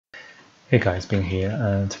Hey guys, Ben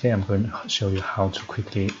here. Today I'm going to show you how to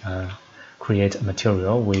quickly create a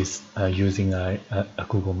material with using a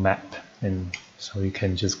Google map, and so you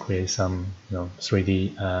can just create some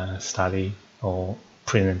 3D study or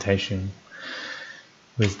presentation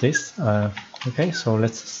with this. Okay, so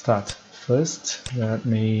let's start. First,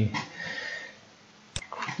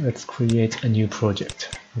 let's create a new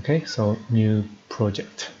project. Okay, so new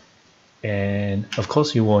project. And of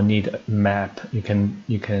course you will need a map. You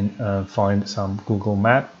can find some Google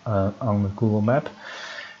map on the Google map,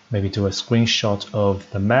 maybe do a screenshot of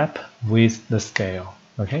the map with the scale.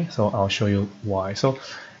 Okay, so I'll show you why. So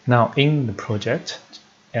now in the project,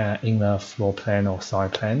 in the floor plan or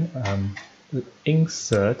side plan,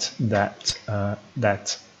 insert that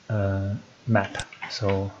map.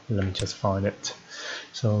 So let me just find it.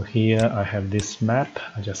 So here I have this map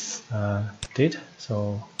I just did.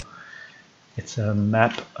 So it's a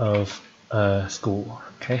map of a school.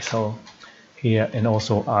 Okay, so here, and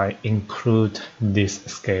also I include this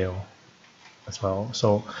scale as well,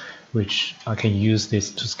 so which I can use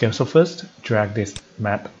this to scale. So first drag this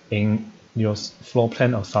map in your floor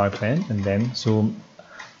plan or side plan, and then zoom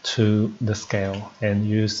to the scale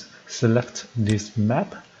and select this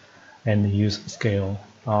map and use scale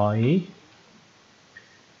RE,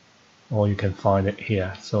 or you can find it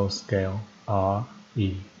here. So scale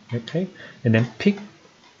RE. Okay, and then pick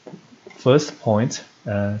first point,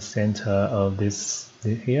 center of this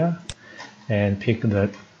here, and pick the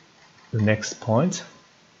next point,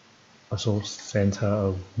 also center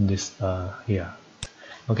of this here.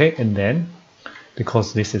 Okay, and then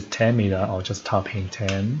because this is 10 meter, I'll just type in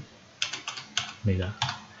 10 meter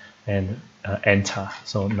and enter.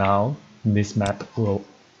 So now this map will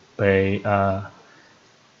be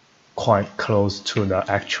quite close to the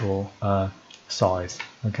actual size.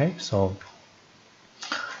 Okay, so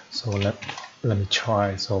let me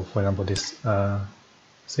try. So for example, this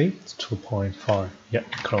see, it's 2.5. Yeah,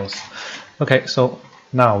 close. Okay, so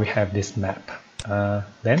now we have this map.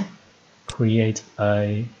 Then create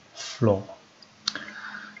a floor.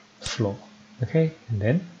 Okay, and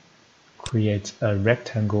then create a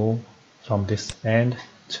rectangle from this end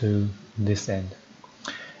to this end.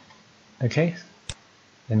 Okay,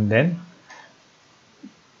 and then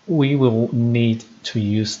we will need to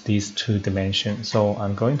use these two dimensions. So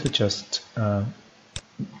I'm going to just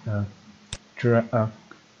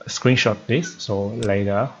screenshot this, so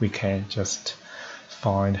later we can just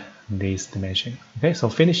find this dimension. Okay, so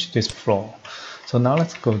finish this floor. So now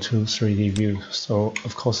let's go to 3D view. So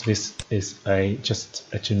of course this is just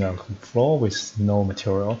a generic floor with no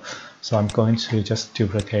material. So I'm going to just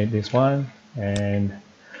duplicate this one and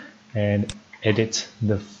edit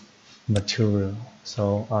the material.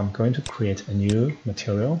 So I'm going to create a new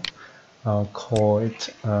material. I'll call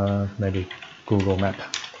it maybe Google Map.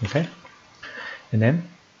 Okay, and then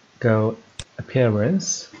go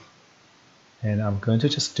appearance, and I'm going to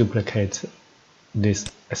just duplicate this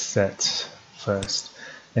asset first,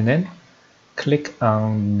 and then click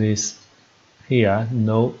on this here,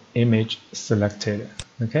 no image selected.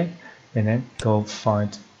 Okay, and then go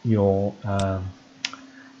find your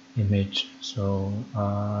image. So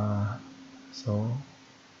so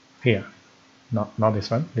here, not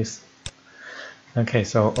this one, this. Okay,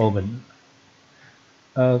 so open.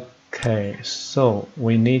 Okay, so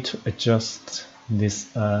we need to adjust this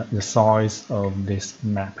the size of this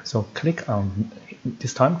map. So click on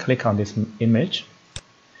this time, click on this image,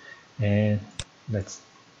 and let's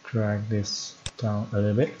drag this down a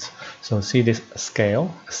little bit. So see this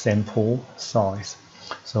scale, sample size.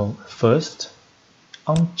 So first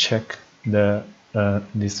uncheck the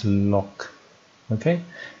this lock. Okay,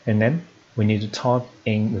 and then we need to type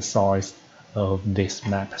in the size of this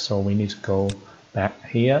map. So we need to go back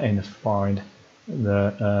here and find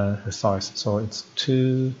the size. So it's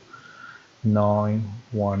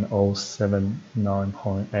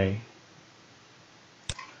 29107.9.8.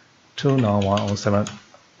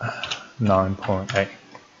 29107.9.8.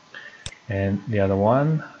 And the other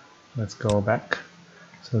one, let's go back.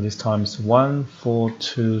 So this time is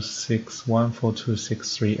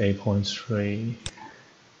 1426338.3.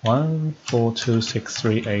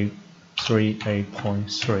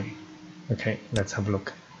 1426338.3. Okay, let's have a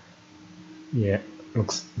look. Yeah,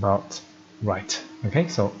 looks about right. Okay,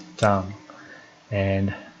 so done.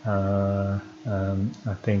 And I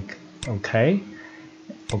think okay,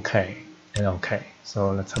 and okay.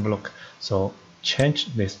 So let's have a look. So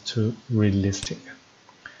change this to realistic.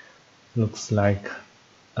 Looks like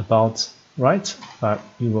about right, but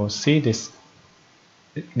you will see this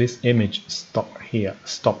image stop here,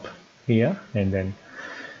 and then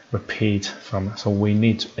repeat from. So we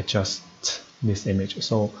need to adjust this image.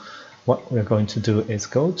 So what we're going to do is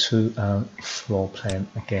go to floor plan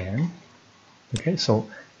again. Okay, so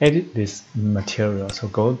edit this material. So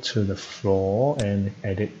go to the floor and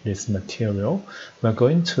edit this material. We're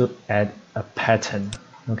going to add a pattern.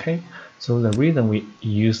 Okay, so the reason we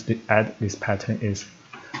add this pattern is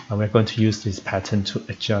we're going to use this pattern to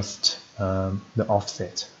adjust the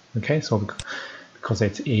offset. Okay, so because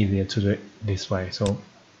it's easier to do it this way. So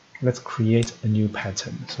let's create a new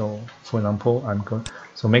pattern. So for example,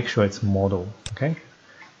 so make sure it's model. Okay,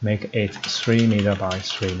 make it 3 meter by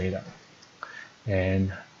 3 meter,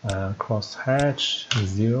 and cross hatch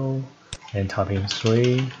 0 and typing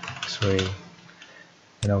 3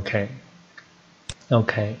 and OK,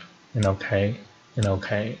 and OK, and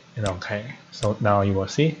OK, and OK. So now you will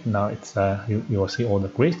see, now it's you will see all the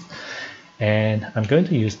grids, and I'm going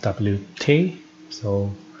to use WT.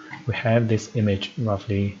 So we have this image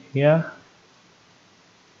roughly here.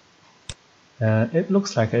 It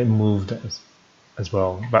looks like it moved as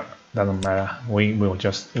well, but doesn't matter. We will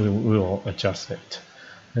adjust it.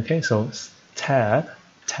 Okay, so tab,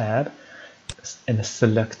 and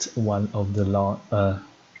select one of the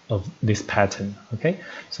of this pattern. Okay,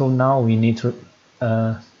 so now we need to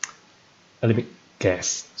a little bit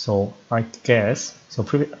guess. So I guess, so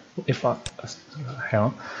if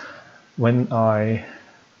when I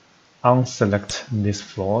unselect this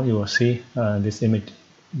floor, you will see this image,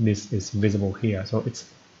 this is visible here. So it's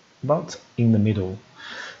about in the middle.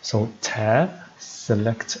 So tab,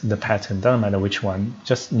 select the pattern, doesn't matter which one,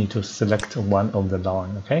 just need to select one of the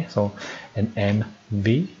line. Okay, so and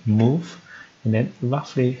MV, move, and then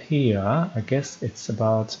roughly here, I guess it's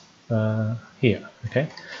about here. Okay,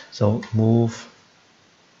 so move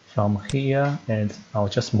from here, and I'll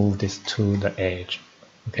just move this to the edge.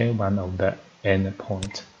 Okay, one of the end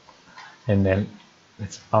point, and then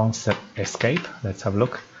let's unset escape. Let's have a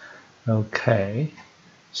look. Okay,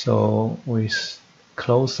 so we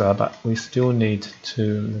closer, but we still need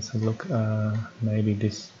to, let's have a look.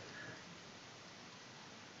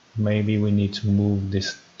 Maybe we need to move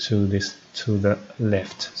this to the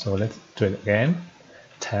left. So let's do it again.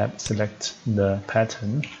 Tab, select the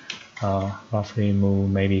pattern, roughly move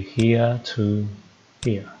maybe here to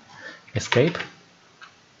here. Escape.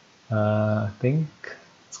 I think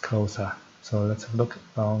it's closer. So let's have a look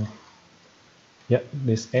on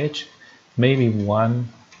this edge. Maybe one,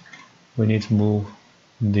 we need to move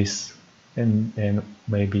this and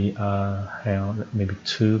maybe maybe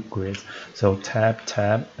 2 grids. So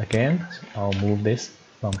tab again. I'll move this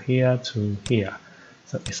from here to here.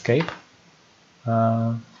 So escape.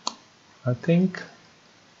 I think,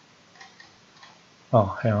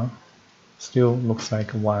 oh, hang on, still looks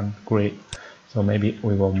like 1 grid. So maybe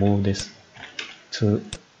we will move this to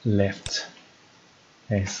left.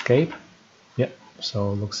 Escape. Yep.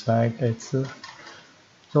 So looks like it's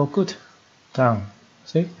so good. Done.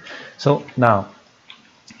 See. So now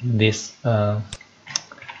this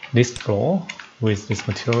this floor with this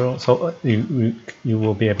material. So you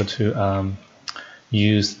will be able to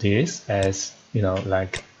use this as, you know,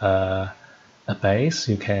 like a base.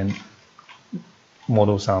 You can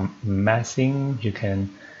model some massing. You can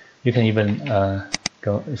even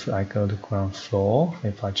go, if I go to ground floor,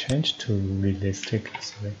 if I change to realistic,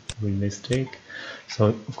 so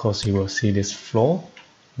of course you will see this floor.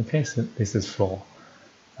 Okay, so this is floor.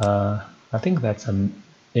 I think that's an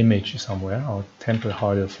image somewhere, or temporary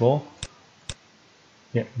hardware floor.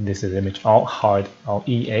 Yeah, this is image. I'll hide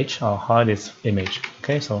this image.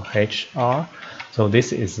 Okay, so HR. So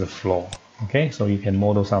this is the floor. Okay, so you can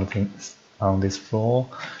model something on this floor.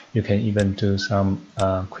 You can even do some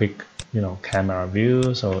quick, you know, camera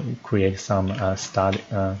view. So you create some static.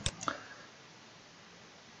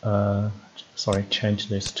 Sorry, change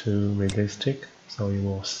this to realistic. So you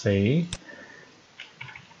will see.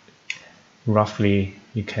 Roughly,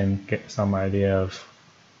 you can get some idea of,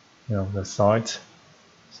 you know, the site.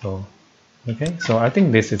 So, okay, so I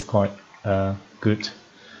think this is quite good.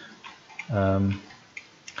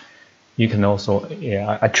 You can also,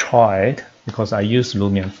 yeah, I tried, because I use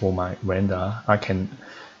Lumion for my render. I can,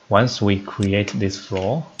 once we create this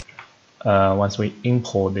floor, once we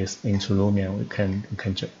import this into Lumion,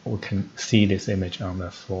 we can see this image on the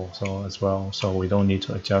floor so as well. So we don't need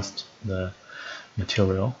to adjust the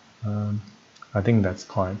material. I think that's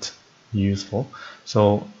quite useful.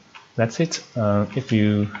 So that's it. If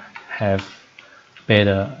you have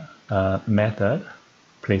better method,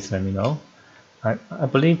 please let me know. I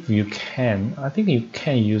believe you can. I think you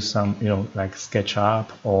can use some, you know, like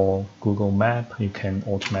Sketchup or Google Map. You can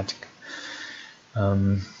automatically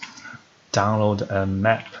download a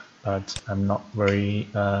map, but I'm not very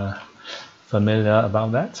familiar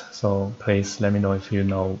about that, so please let me know if you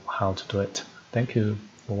know how to do it. Thank you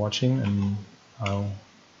for watching, and I'll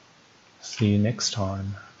see you next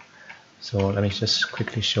time. So let me just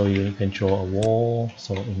quickly show you. You can draw a wall.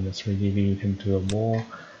 So in the 3D view, you can do a wall,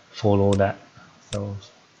 follow that. So,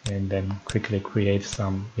 and then quickly create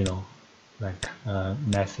some, like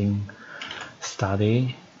massing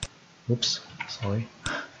study. Oops, sorry.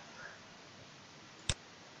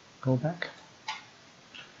 Go back.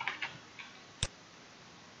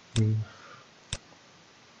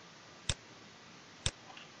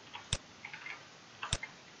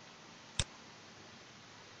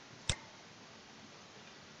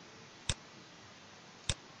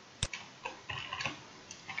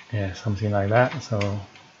 Yeah, something like that. So,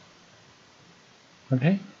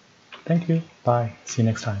 okay. Thank you. Bye. See you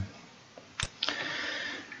next time.